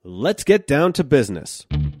Let's get down to business.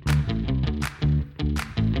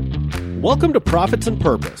 Welcome to Profits and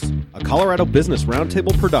Purpose, a Colorado Business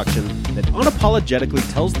Roundtable production that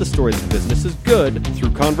unapologetically tells the story that business is good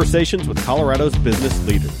through conversations with Colorado's business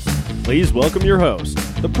leaders. Please welcome your host,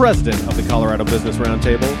 the president of the Colorado Business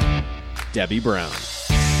Roundtable, Debbie Brown.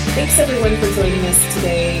 Thanks everyone for joining us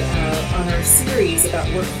today on our series about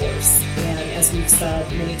workforce. And as we've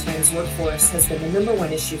said many times, workforce has been the number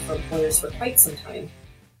one issue for employers for quite some time.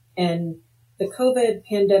 And the COVID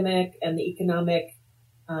pandemic and the economic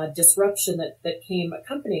disruption that came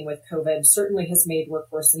accompanying with COVID certainly has made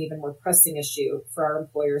workforce an even more pressing issue for our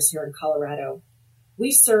employers here in Colorado.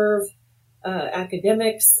 We serve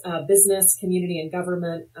academics, business, community, and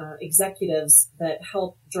government executives that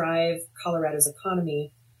help drive Colorado's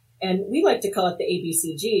economy. And we like to call it the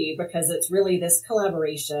ABCG because it's really this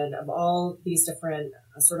collaboration of all these different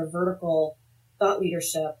sort of vertical thought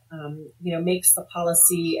leadership, makes the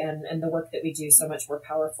policy and the work that we do so much more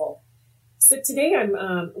powerful. So today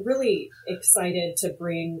I'm really excited to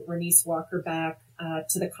bring Renice Walker back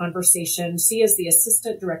to the conversation. She is the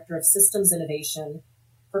Assistant Director of Systems Innovation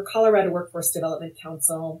for Colorado Workforce Development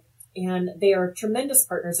Council, and they are tremendous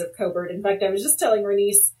partners of COBRT. In fact, I was just telling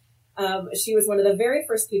Renice, she was one of the very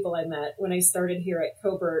first people I met when I started here at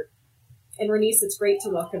COBRT. And Renice, it's great to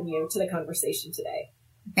welcome you to the conversation today.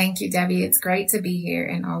 Thank you, Debbie. It's great to be here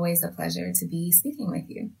and always a pleasure to be speaking with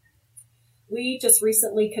you. We just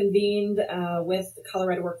recently convened with the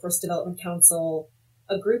Colorado Workforce Development Council,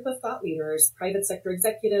 a group of thought leaders, private sector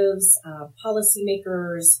executives,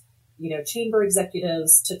 policymakers, chamber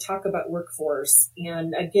executives to talk about workforce.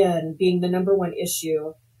 And again, being the number one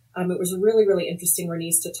issue, it was really, really interesting,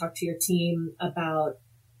 Renice, to talk to your team about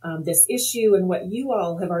this issue and what you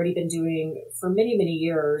all have already been doing for many, many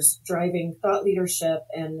years, driving thought leadership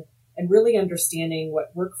and really understanding what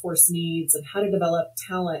workforce needs and how to develop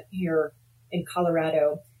talent here in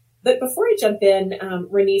Colorado. But before I jump in,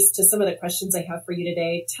 Renice, to some of the questions I have for you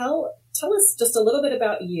today, tell us just a little bit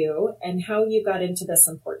about you and how you got into this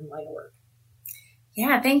important line of work.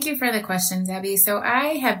 Yeah, thank you for the question, Debbie. So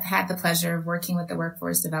I have had the pleasure of working with the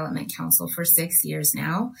Workforce Development Council for 6 years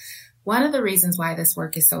now. One of the reasons why this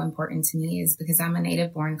work is so important to me is because I'm a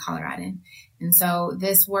native-born Coloradan. And so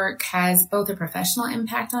this work has both a professional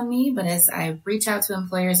impact on me, but as I reach out to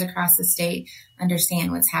employers across the state,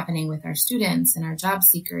 understand what's happening with our students and our job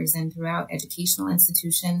seekers and throughout educational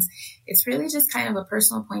institutions, it's really just kind of a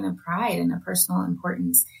personal point of pride and a personal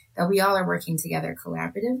importance that we all are working together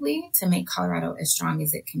collaboratively to make Colorado as strong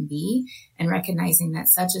as it can be, and recognizing that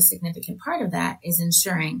such a significant part of that is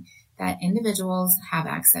ensuring that individuals have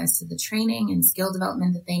access to the training and skill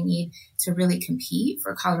development that they need to really compete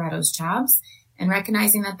for Colorado's jobs, and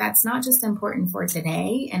recognizing that that's not just important for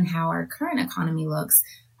today and how our current economy looks,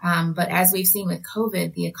 but as we've seen with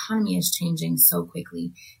COVID, the economy is changing so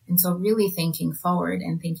quickly. And so really thinking forward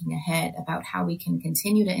and thinking ahead about how we can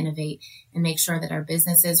continue to innovate and make sure that our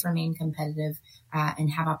businesses remain competitive and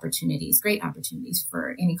have opportunities, great opportunities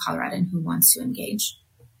for any Coloradan who wants to engage.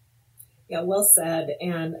 Yeah, well said.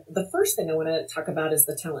 And the first thing I want to talk about is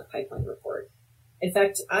the Talent Pipeline Report. In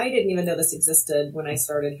fact, I didn't even know this existed when I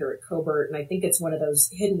started here at COBRT, and I think it's one of those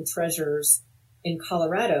hidden treasures in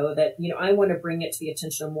Colorado that, I want to bring it to the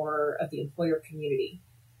attention of more of the employer community.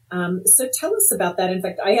 So tell us about that. In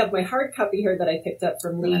fact, I have my hard copy here that I picked up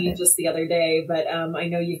from Lee just the other day, but I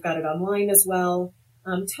know you've got it online as well.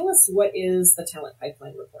 Tell us, what is the Talent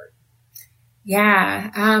Pipeline Report?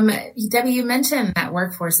 Yeah. Debbie, you mentioned that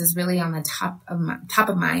workforce is really on the top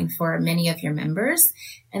of mind for many of your members.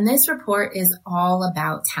 And this report is all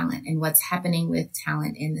about talent and what's happening with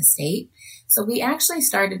talent in the state. So we actually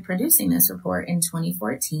started producing this report in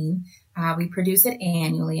 2014. We produce it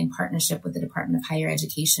annually in partnership with the Department of Higher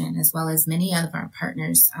Education, as well as many of our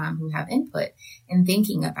partners who have input in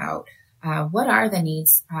thinking about what are the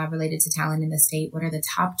needs related to talent in the state? What are the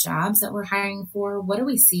top jobs that we're hiring for? What do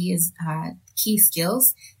we see as key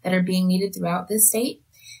skills that are being needed throughout this state?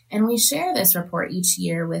 And we share this report each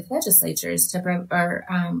year with legislatures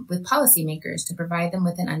with policymakers to provide them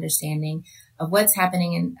with an understanding of what's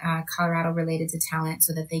happening in Colorado related to talent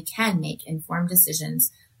so that they can make informed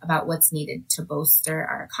decisions about what's needed to bolster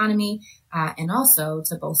our economy and also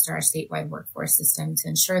to bolster our statewide workforce system to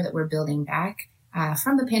ensure that we're building back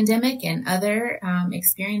from the pandemic and other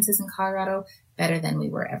experiences in Colorado better than we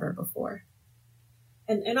were ever before.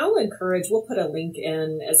 And I'll encourage, we'll put a link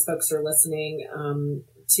in as folks are listening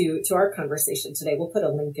to our conversation today. We'll put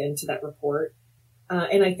a link into that report.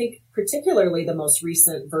 And I think particularly the most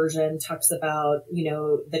recent version talks about,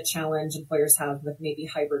 the challenge employers have with maybe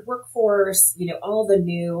hybrid workforce, all the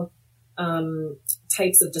new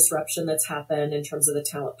types of disruption that's happened in terms of the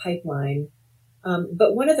talent pipeline.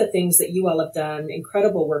 But one of the things that you all have done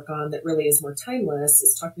incredible work on that really is more timeless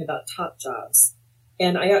is talking about top jobs.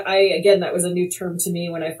 And I again, that was a new term to me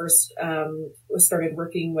when I first started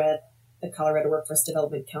working with the Colorado Workforce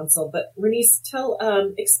Development Council. But Renice,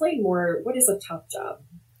 explain more. What is a top job?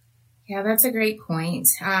 Yeah, that's a great point.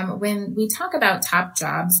 When we talk about top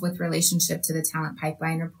jobs with relationship to the Talent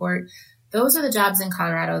Pipeline Report, those are the jobs in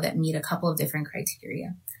Colorado that meet a couple of different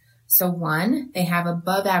criteria. So one, they have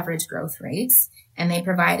above average growth rates, and they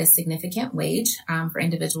provide a significant wage for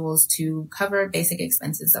individuals to cover basic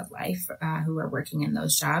expenses of life who are working in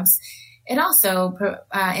those jobs. It also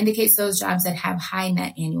indicates those jobs that have high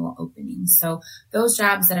net annual openings. So those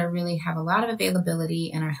jobs that really have a lot of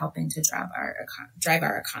availability and are helping to drive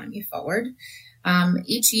our economy forward.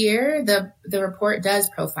 Each year, the report does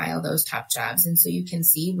profile those top jobs. And so you can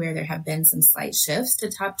see where there have been some slight shifts to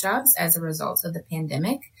top jobs as a result of the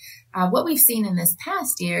pandemic. What we've seen in this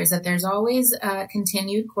past year is that there's always a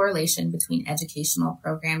continued correlation between educational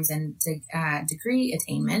programs and degree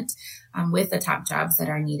attainment with the top jobs that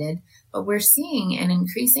are needed. But we're seeing an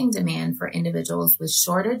increasing demand for individuals with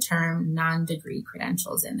shorter term non-degree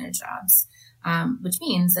credentials in their jobs, which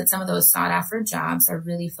means that some of those sought after jobs are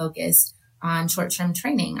really focused on short-term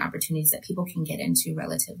training opportunities that people can get into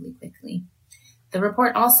relatively quickly. The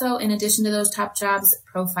report also, in addition to those top jobs,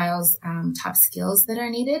 profiles top skills that are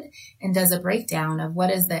needed and does a breakdown of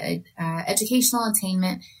what is the educational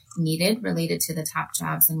attainment needed related to the top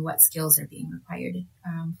jobs and what skills are being required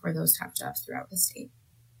for those top jobs throughout the state.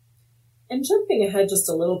 And jumping ahead just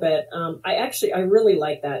a little bit, I really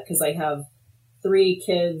like that because I have 3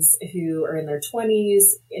 kids who are in their 20s,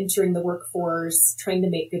 entering the workforce, trying to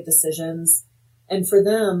make good decisions. And for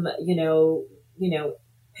them,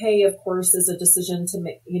 pay, of course, is a decision to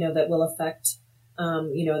make, that will affect,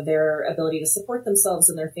 their ability to support themselves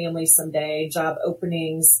and their families someday. Job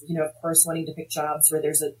openings, of course, wanting to pick jobs where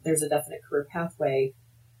there's a definite career pathway.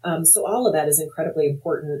 So all of that is incredibly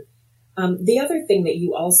important. The other thing that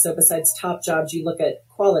you also, besides top jobs, you look at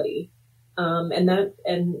quality.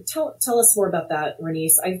 And tell us more about that,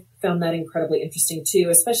 Renice. I found that incredibly interesting too,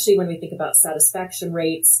 especially when we think about satisfaction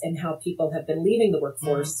rates and how people have been leaving the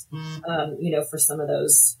workforce, for some of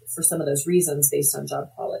those reasons based on job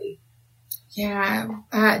quality. Yeah,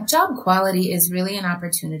 job quality is really an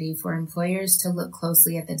opportunity for employers to look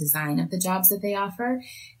closely at the design of the jobs that they offer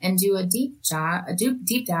and do a deep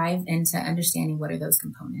dive into understanding what are those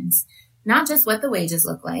components. Not just what the wages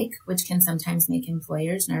look like, which can sometimes make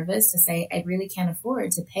employers nervous to say, I really can't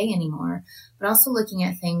afford to pay anymore, but also looking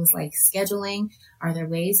at things like scheduling. Are there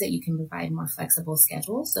ways that you can provide more flexible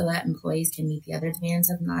schedules so that employees can meet the other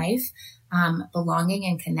demands of life? Belonging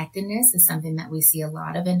and connectedness is something that we see a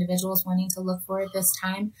lot of individuals wanting to look for at this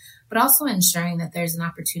time, but also ensuring that there's an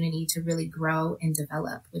opportunity to really grow and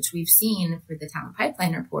develop, which we've seen for the Talent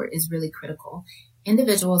Pipeline Report is really critical.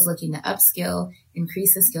 Individuals looking to upskill,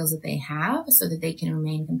 increase the skills that they have so that they can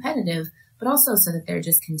remain competitive, but also so that they're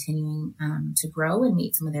just continuing to grow and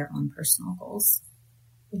meet some of their own personal goals.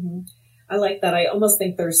 Mm-hmm. I like that. I almost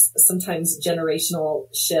think there's sometimes generational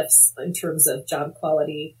shifts in terms of job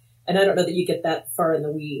quality. And I don't know that you get that far in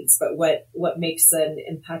the weeds, but what makes an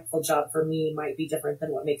impactful job for me might be different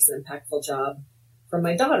than what makes an impactful job for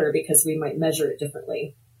my daughter because we might measure it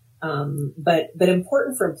differently. But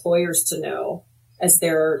important for employers to know as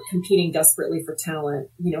they're competing desperately for talent,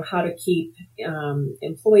 how to keep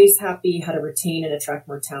employees happy, how to retain and attract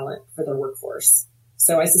more talent for their workforce.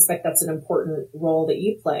 So I suspect that's an important role that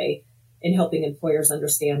you play in helping employers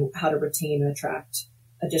understand how to retain and attract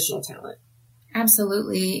additional talent.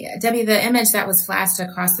 Absolutely. Debbie, the image that was flashed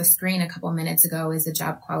across the screen a couple minutes ago is a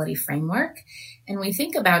job quality framework. And we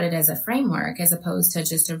think about it as a framework as opposed to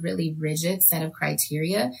just a really rigid set of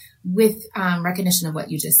criteria with recognition of what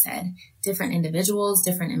you just said. Different individuals,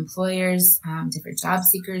 different employers, different job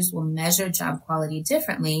seekers will measure job quality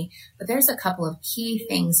differently. But there's a couple of key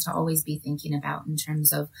things to always be thinking about in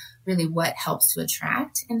terms of really what helps to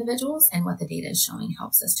attract individuals and what the data is showing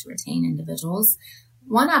helps us to retain individuals.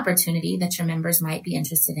 One opportunity that your members might be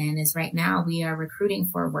interested in is right now we are recruiting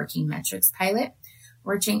for a Working Metrics pilot.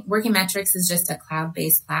 Working Metrics is just a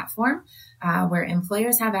cloud-based platform where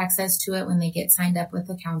employers have access to it when they get signed up with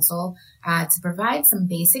the council to provide some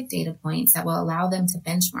basic data points that will allow them to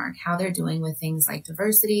benchmark how they're doing with things like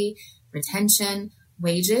diversity, retention,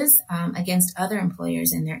 wages against other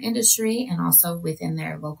employers in their industry and also within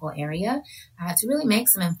their local area to really make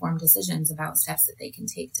some informed decisions about steps that they can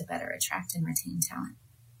take to better attract and retain talent.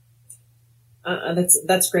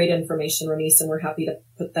 That's great information, Renice, and we're happy to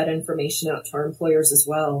put that information out to our employers as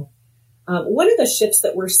well. One of the shifts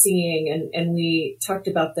that we're seeing, and we talked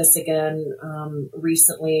about this again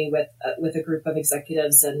recently with a group of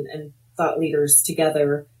executives and thought leaders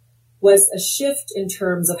together, was a shift in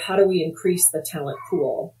terms of how do we increase the talent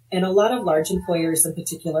pool. And a lot of large employers in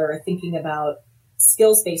particular are thinking about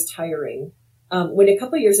skills-based hiring. When a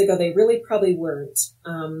couple of years ago, they really probably weren't,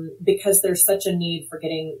 because there's such a need for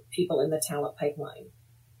getting people in the talent pipeline.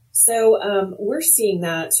 So we're seeing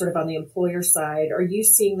that sort of on the employer side. Are you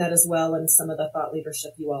seeing that as well in some of the thought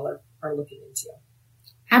leadership you all are looking into?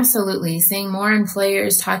 Absolutely. Seeing more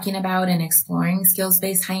employers talking about and exploring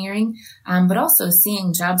skills-based hiring, but also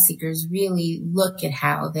seeing job seekers really look at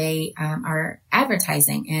how they are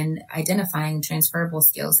advertising and identifying transferable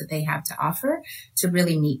skills that they have to offer to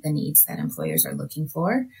really meet the needs that employers are looking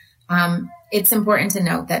for. It's important to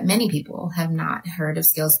note that many people have not heard of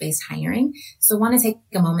skills-based hiring, so I want to take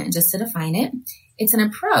a moment just to define it. It's an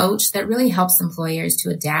approach that really helps employers to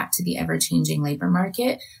adapt to the ever-changing labor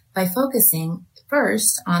market by focusing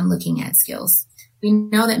first on looking at skills. We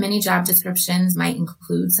know that many job descriptions might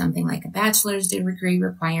include something like a bachelor's degree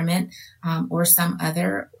requirement or some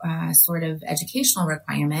other sort of educational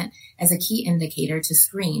requirement as a key indicator to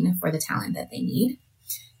screen for the talent that they need.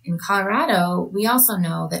 In Colorado, we also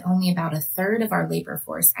know that only about a third of our labor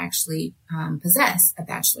force actually possess a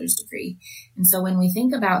bachelor's degree. And so when we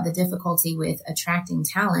think about the difficulty with attracting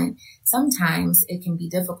talent, sometimes it can be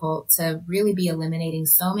difficult to really be eliminating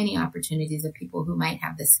so many opportunities of people who might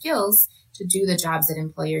have the skills to do the jobs that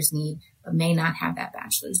employers need, but may not have that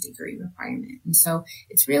bachelor's degree requirement. And so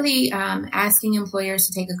it's really asking employers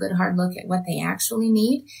to take a good hard look at what they actually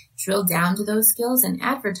need, drill down to those skills, and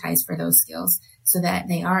advertise for those skills so that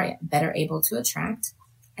they are better able to attract.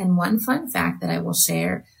 And one fun fact that I will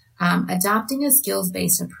share, adopting a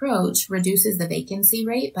skills-based approach reduces the vacancy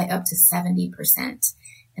rate by up to 70%.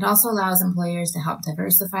 It also allows employers to help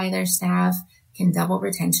diversify their staff, can double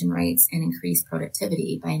retention rates, and increase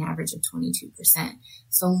productivity by an average of 22%.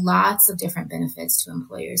 So lots of different benefits to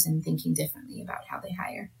employers in thinking differently about how they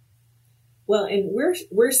hire. Well, and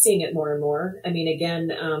we're seeing it more and more. I mean, again,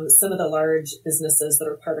 some of the large businesses that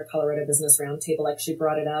are part of Colorado Business Roundtable actually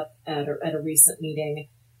brought it up at a recent meeting.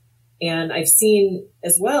 And I've seen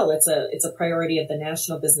as well, it's a priority of the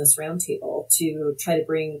National Business Roundtable to try to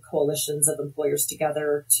bring coalitions of employers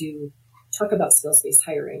together to talk about skills-based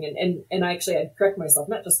hiring. And I'd correct myself,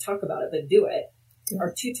 not just talk about it, but do it,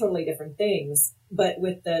 are two totally different things. But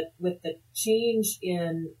with the change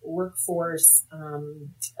in workforce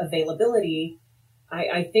availability,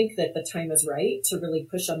 I think that the time is right to really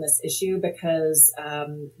push on this issue because,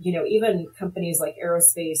 even companies like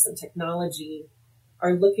aerospace and technology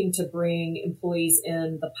are looking to bring employees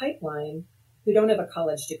in the pipeline who don't have a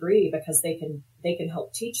college degree because they can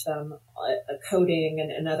help teach them coding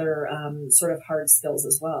and other sort of hard skills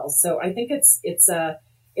as well. So I think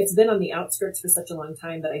it's been on the outskirts for such a long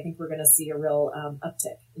time that I think we're going to see a real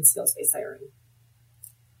uptick in skills-based hiring.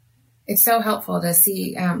 It's so helpful to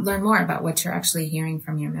see, learn more about what you're actually hearing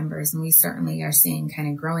from your members. And we certainly are seeing kind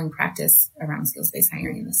of growing practice around skills-based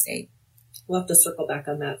hiring in the state. We'll have to circle back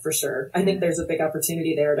on that for sure. I think there's a big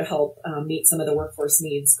opportunity there to help meet some of the workforce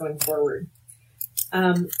needs going forward.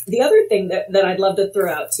 The other thing that I'd love to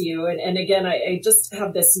throw out to you, and again, I just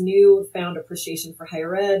have this newfound appreciation for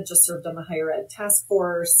higher ed, just served on the higher ed task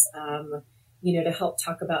force, to help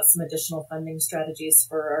talk about some additional funding strategies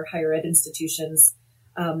for our higher ed institutions.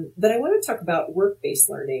 But I want to talk about work-based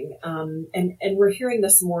learning. And we're hearing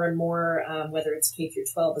this more and more, whether it's K through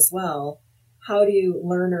 12 as well. How do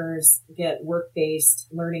learners get work-based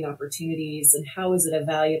learning opportunities, and how is it a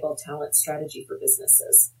valuable talent strategy for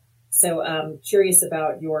businesses? So I'm curious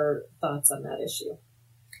about your thoughts on that issue.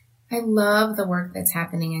 I love the work that's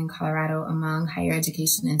happening in Colorado among higher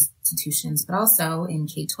education institutions, but also in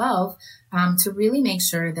K-12, to really make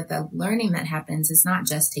sure that the learning that happens is not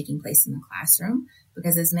just taking place in the classroom,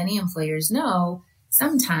 because as many employers know,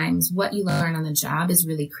 sometimes what you learn on the job is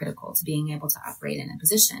really critical to being able to operate in a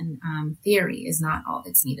position. Theory is not all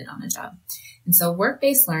that's needed on a job. And so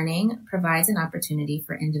work-based learning provides an opportunity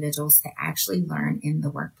for individuals to actually learn in the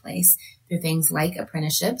workplace through things like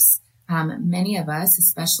apprenticeships. Many of us,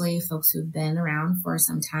 especially folks who've been around for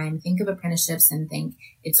some time, think of apprenticeships and think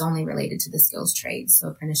it's only related to the skills trades. So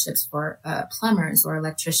apprenticeships for plumbers or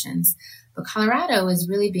electricians. But Colorado is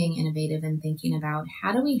really being innovative in thinking about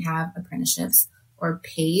how do we have apprenticeships or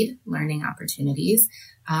paid learning opportunities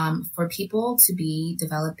for people to be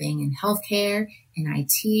developing in healthcare, in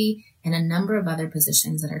IT, and a number of other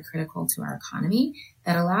positions that are critical to our economy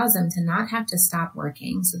that allows them to not have to stop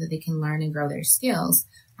working so that they can learn and grow their skills,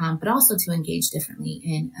 but also to engage differently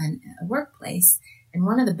in a workplace. And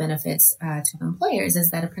one of the benefits to employers is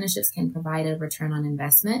that apprenticeships can provide a return on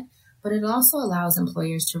investment, but it also allows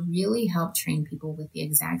employers to really help train people with the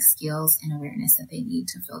exact skills and awareness that they need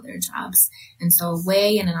to fill their jobs. And so a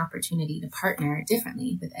way and an opportunity to partner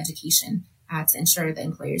differently with education to ensure that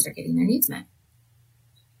employers are getting their needs met.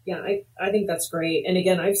 Yeah, I think that's great. And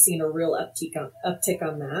again, I've seen a real uptick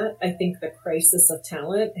on that. I think the crisis of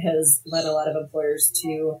talent has led a lot of employers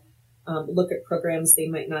to look at programs they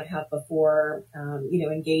might not have before,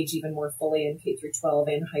 engage even more fully in K through 12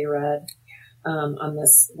 and higher ed on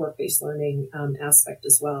this work-based learning aspect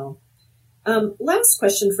as well. Last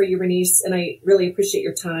question for you, Renice, and I really appreciate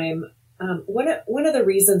your time. One of the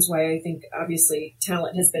reasons why I think obviously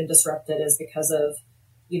talent has been disrupted is because of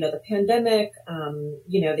the pandemic,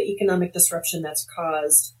 the economic disruption that's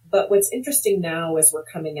caused. But what's interesting now as we're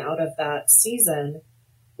coming out of that season,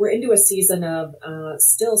 we're into a season of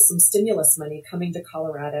still some stimulus money coming to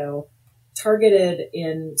Colorado, targeted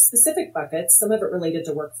in specific buckets, some of it related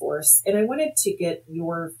to workforce. And I wanted to get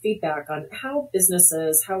your feedback on how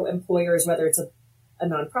businesses, how employers, whether it's a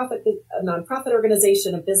nonprofit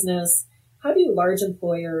organization, a business, how do large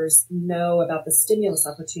employers know about the stimulus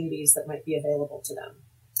opportunities that might be available to them?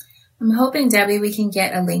 I'm hoping, Debbie, we can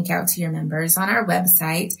get a link out to your members. On our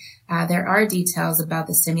website, there are details about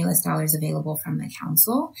the stimulus dollars available from the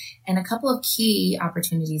council and a couple of key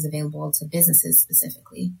opportunities available to businesses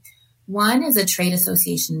specifically. One is a trade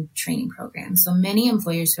association training program. So many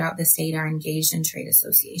employers throughout the state are engaged in trade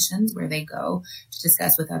associations where they go to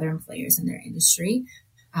discuss with other employers in their industry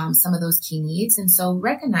some of those key needs. And so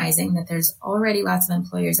recognizing that there's already lots of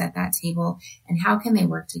employers at that table and how can they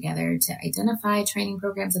work together to identify training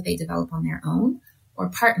programs that they develop on their own or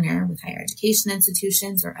partner with higher education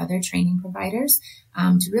institutions or other training providers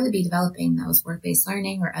to really be developing those work-based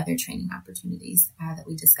learning or other training opportunities that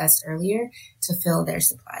we discussed earlier to fill their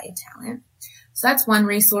supply of talent. So that's one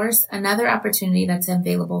resource. Another opportunity that's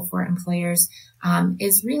available for employers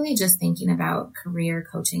is really just thinking about career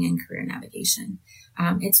coaching and career navigation.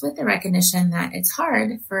 It's with the recognition that it's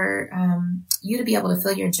hard for you to be able to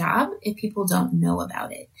fill your job if people don't know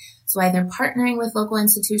about it. So either partnering with local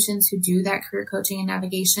institutions who do that career coaching and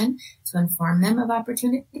navigation to inform them of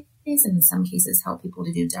opportunities, and in some cases help people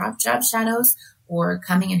to do job shadows, or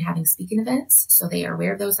coming and having speaking events so they are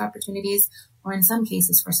aware of those opportunities. Or in some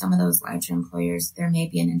cases, for some of those larger employers, there may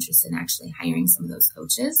be an interest in actually hiring some of those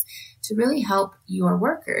coaches to really help your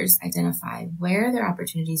workers identify where there are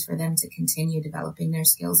opportunities for them to continue developing their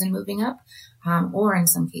skills and moving up, or in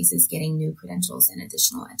some cases, getting new credentials and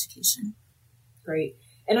additional education. Great.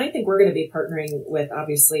 And I think we're going to be partnering with,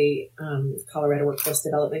 obviously, Colorado Workforce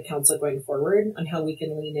Development Council going forward on how we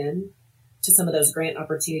can lean in to some of those grant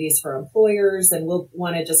opportunities for employers, and we'll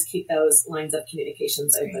want to just keep those lines of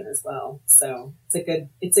communications open as well. So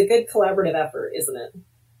it's a good collaborative effort, isn't it?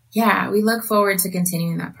 Yeah, we look forward to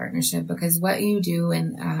continuing that partnership because what you do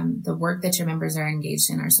and the work that your members are engaged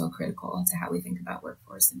in are so critical to how we think about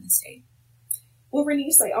workforce in the state. Well,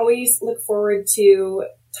 Renice, I always look forward to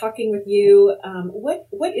talking with you. What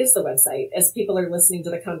is the website as people are listening to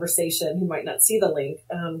the conversation who might not see the link?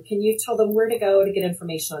 Can you tell them where to go to get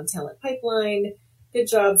information on Talent Pipeline, good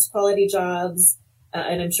jobs, quality jobs?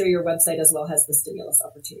 And I'm sure your website as well has the stimulus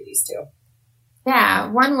opportunities too.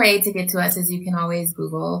 Yeah, one way to get to us is you can always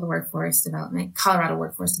Google the Colorado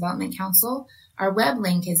Workforce Development Council. Our web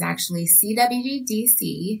link is actually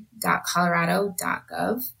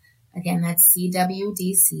cwdc.colorado.gov. Again, that's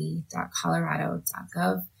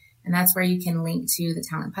cwdc.colorado.gov. And that's where you can link to the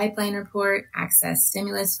Talent Pipeline report, access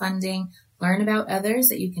stimulus funding, learn about others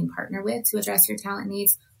that you can partner with to address your talent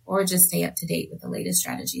needs, or just stay up to date with the latest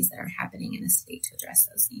strategies that are happening in the state to address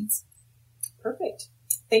those needs. Perfect.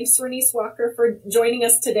 Thanks, Renice Walker, for joining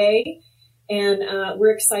us today. And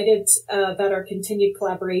we're excited about our continued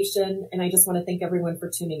collaboration. And I just want to thank everyone for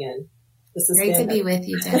tuning in. This is great to be with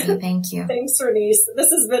you, Debbie. Thank you. Thanks, Renice.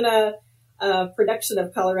 This has been a production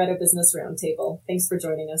of Colorado Business Roundtable. Thanks for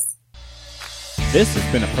joining us. This has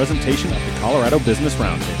been a presentation of the Colorado Business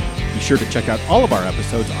Roundtable. Be sure to check out all of our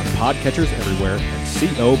episodes on podcatchers everywhere and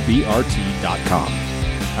cobrt.com.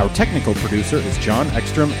 Our technical producer is John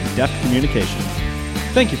Ekstrom in Deft Communications.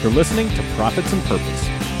 Thank you for listening to Profits and Purpose.